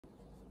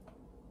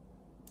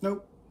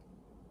Nope,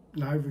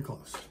 not even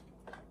close.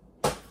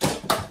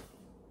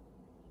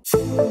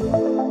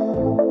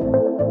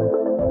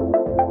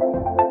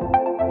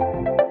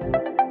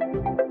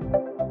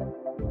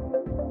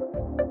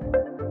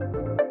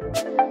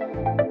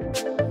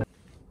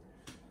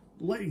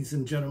 Ladies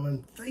and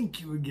gentlemen,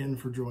 thank you again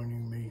for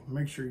joining me.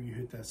 Make sure you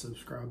hit that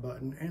subscribe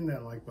button and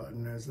that like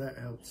button, as that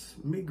helps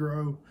me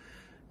grow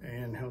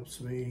and helps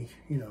me,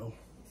 you know,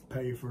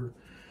 pay for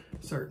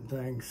certain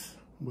things,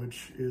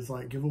 which is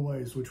like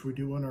giveaways, which we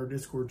do on our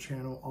Discord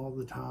channel all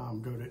the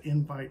time. Go to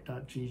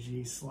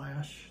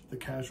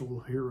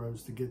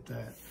invite.gg/thecasualheroes to get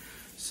that.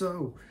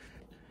 So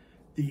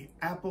the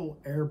Apple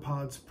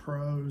Airpods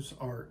Pros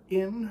are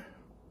in,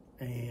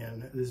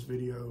 and this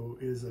video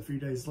is a few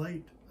days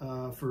late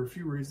for a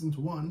few reasons.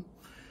 One,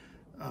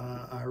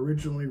 I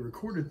originally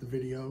recorded the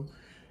video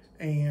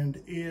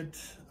and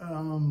it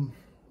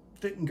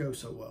didn't go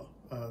so well.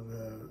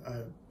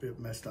 It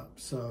messed up,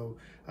 so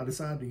I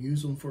decided to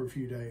use them for a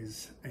few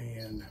days,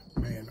 and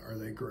man, are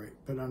they great.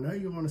 But I know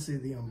you want to see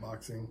the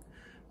unboxing.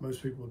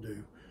 Most people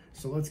do.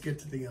 So let's get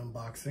to the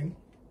unboxing.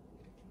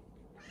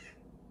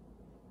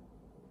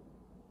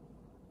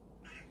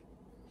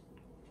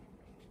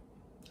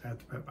 I have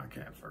to pet my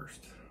cat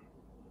first.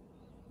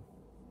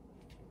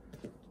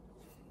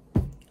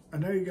 I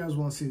know you guys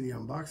want to see the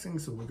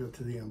unboxing, so we'll go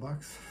to the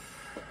unbox.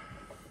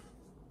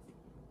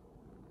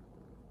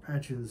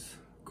 Patches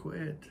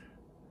quit.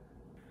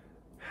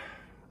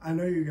 I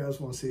know you guys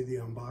want to see the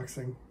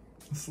unboxing,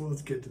 so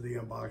let's get to the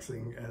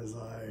unboxing, as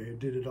I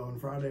did it on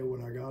Friday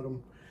when I got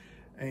them.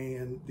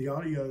 And the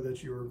audio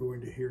that you are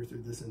going to hear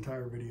through this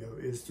entire video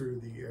is through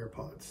the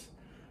AirPods.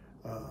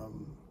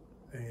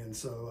 And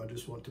so I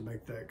just want to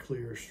make that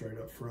clear straight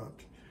up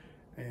front.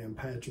 And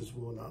Patches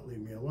will not leave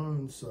me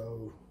alone,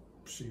 so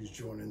she's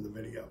joining the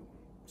video.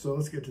 So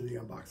let's get to the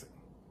unboxing.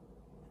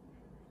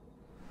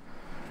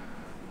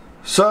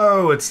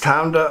 So it's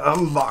time to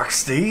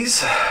unbox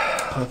these.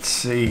 Let's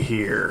see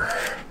here.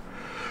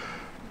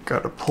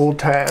 Got a pull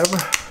tab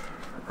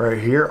right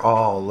here.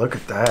 Oh, look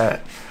at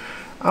that.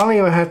 I don't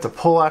even have to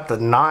pull out the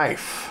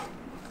knife.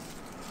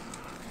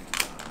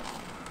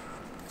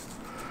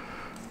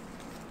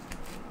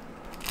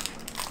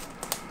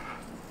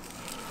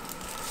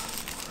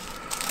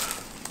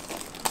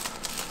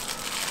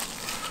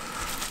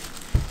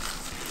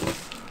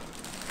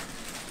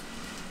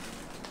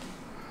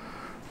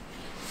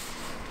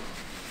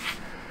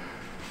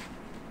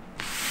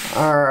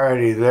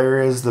 Alrighty,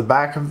 there is the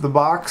back of the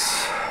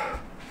box.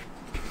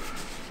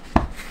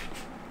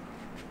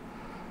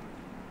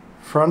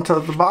 Front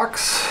of the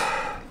box.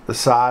 The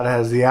side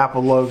has the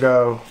Apple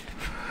logo.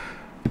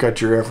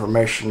 Got your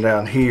information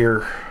down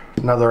here.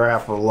 Another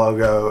Apple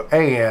logo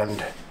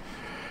and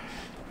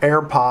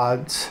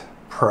AirPods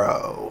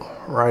Pro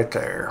right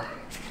there.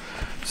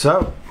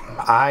 So,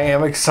 I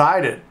am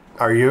excited.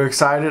 Are you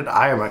excited?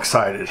 I am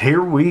excited.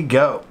 Here we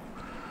go.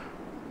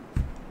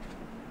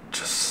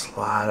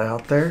 Slide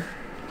out there.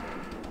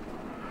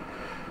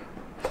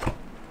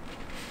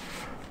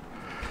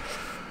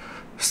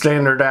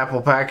 Standard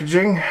Apple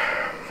packaging.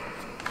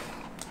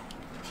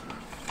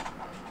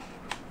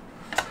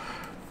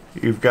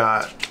 You've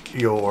got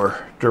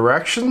your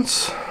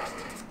directions,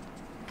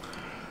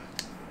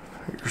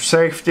 your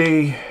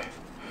safety,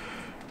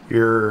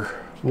 your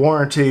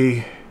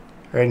warranty,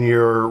 and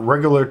your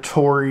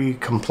regulatory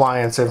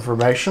compliance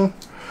information.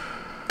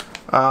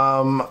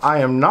 I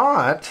am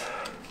not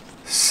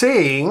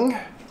seeing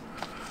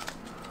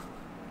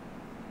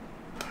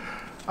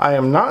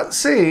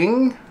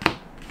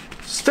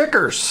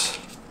stickers.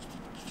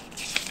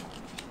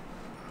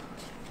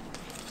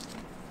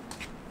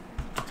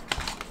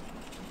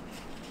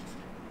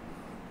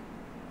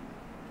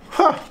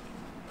 Huh.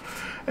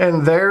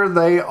 And there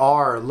they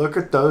are. Look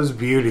at those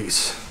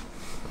beauties.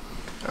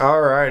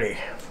 Alrighty.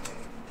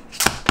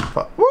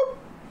 Whoop.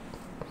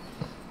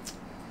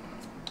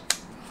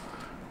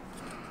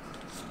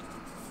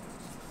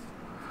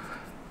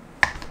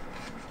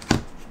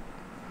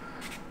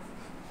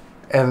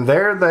 And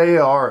there they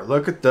are.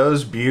 Look at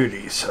those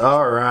beauties.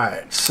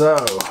 Alright, so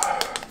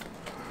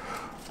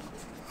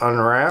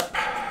unwrap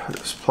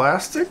this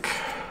plastic.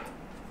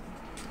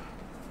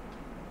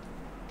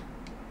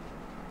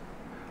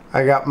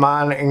 I got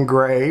mine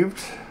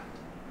engraved.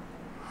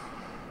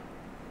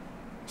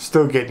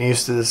 Still getting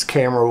used to this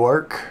camera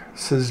work.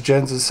 This is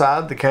Jen's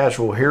side, the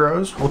Casual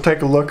Heroes. We'll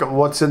take a look at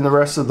what's in the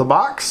rest of the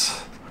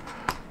box.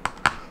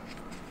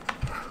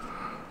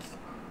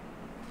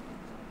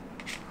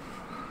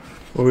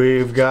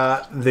 We've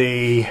got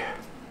the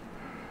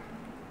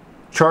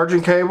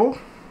charging cable,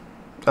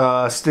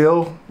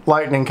 still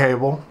lightning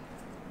cable,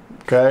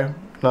 okay,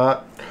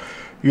 not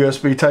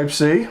USB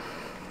Type-C.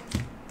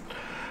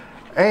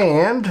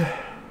 And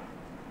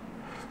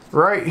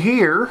right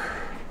here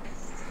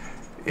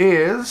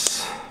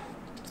is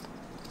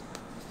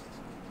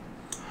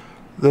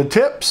the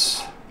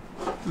tips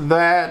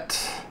that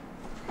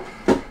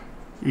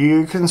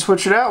you can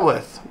switch it out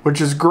with,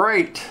 which is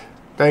great.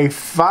 They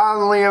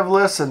finally have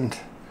listened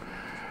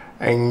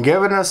and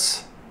given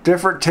us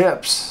different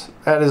tips.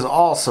 That is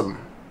awesome.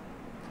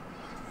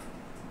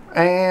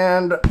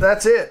 And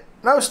that's it.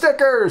 No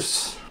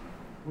stickers.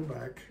 We're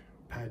back.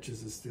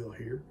 Patches is still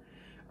here.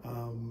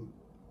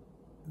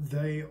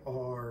 They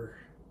are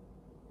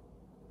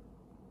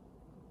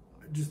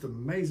just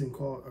amazing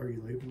quality. Are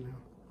you leaving now?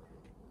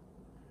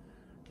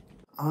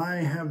 I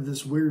have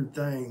this weird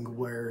thing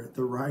where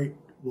the right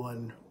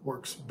one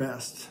works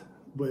best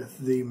with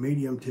the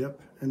medium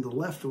tip, and the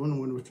left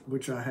one,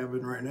 which I have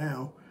in right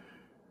now,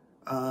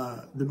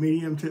 the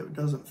medium tip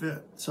doesn't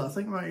fit. So I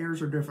think my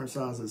ears are different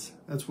sizes.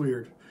 That's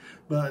weird.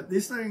 But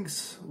these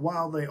things,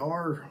 while they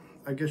are,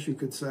 I guess you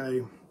could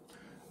say,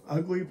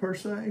 ugly per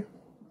se,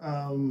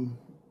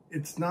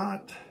 it's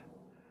not,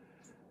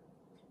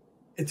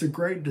 it's a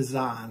great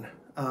design.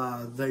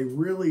 They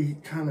really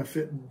kind of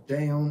fit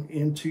down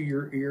into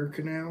your ear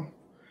canal,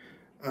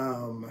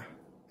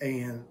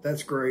 and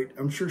that's great.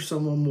 I'm sure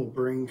someone will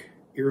bring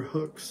ear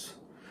hooks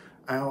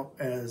out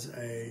as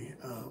a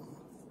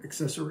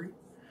accessory,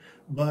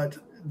 but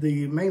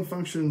the main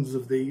functions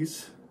of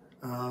these,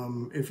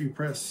 if you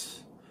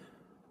press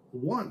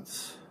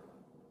once,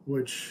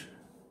 which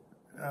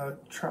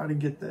try to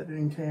get that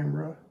in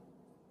camera.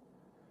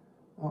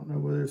 I don't know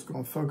whether it's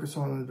going to focus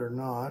on it or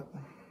not.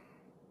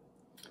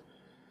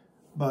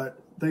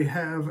 But they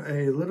have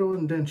a little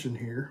indentation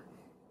here,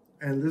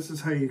 and this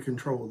is how you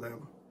control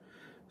them.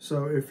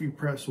 So if you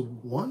press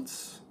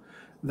once,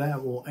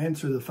 that will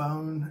answer the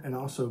phone and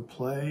also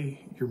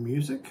play your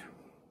music.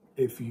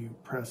 If you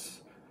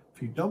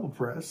double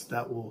press,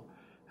 that will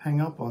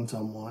hang up on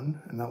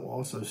someone, and that will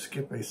also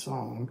skip a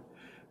song.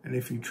 And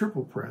if you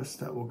triple press,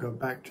 that will go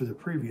back to the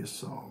previous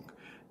song.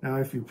 Now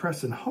if you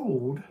press and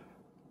hold,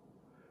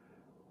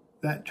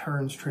 that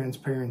turns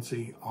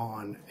transparency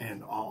on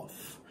and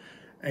off.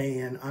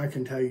 And I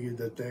can tell you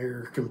that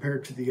they're,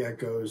 compared to the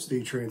Echoes,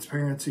 the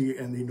transparency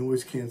and the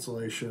noise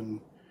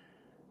cancellation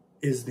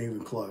isn't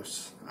even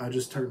close. I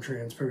just turned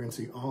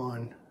transparency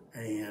on,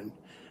 and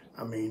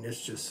I mean,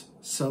 it's just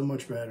so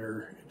much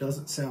better. It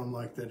doesn't sound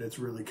like that it's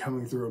really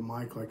coming through a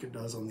mic like it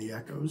does on the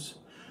Echoes.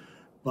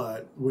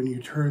 But when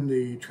you turn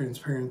the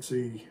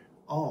transparency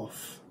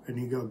off and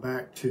you go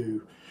back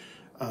to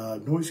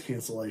noise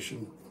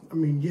cancellation, I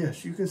mean,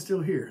 yes, you can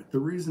still hear it. The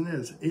reason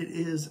is, it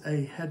is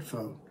a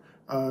headphone.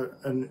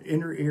 An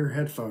inner ear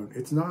headphone.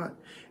 It's not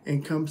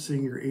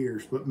encompassing your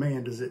ears, but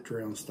man, does it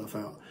drown stuff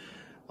out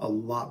a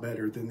lot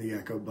better than the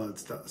Echo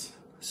Buds does.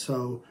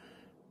 So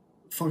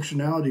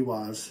functionality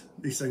wise,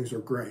 these things are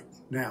great.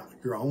 Now,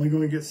 you're only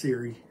going to get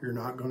Siri. You're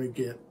not going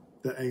to get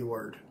the A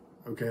word,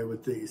 okay,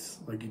 with these,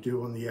 like you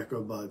do on the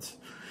Echo Buds.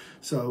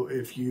 So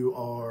if you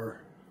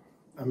are,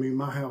 I mean,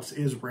 my house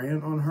is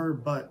ran on her,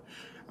 but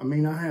I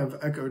mean, I have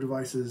Echo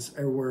devices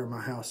everywhere in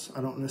my house.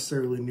 I don't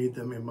necessarily need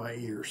them in my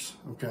ears,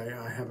 okay?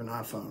 I have an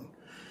iPhone.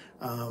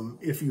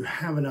 If you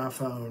have an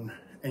iPhone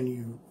and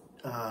you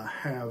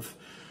have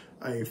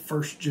a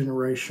first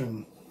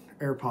generation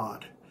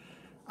AirPod,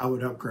 I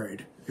would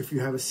upgrade. If you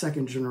have a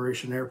second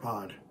generation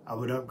AirPod, I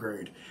would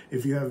upgrade.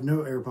 If you have no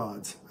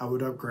AirPods, I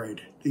would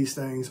upgrade. These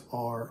things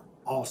are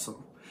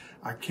awesome.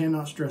 I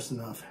cannot stress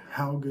enough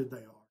how good they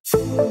are.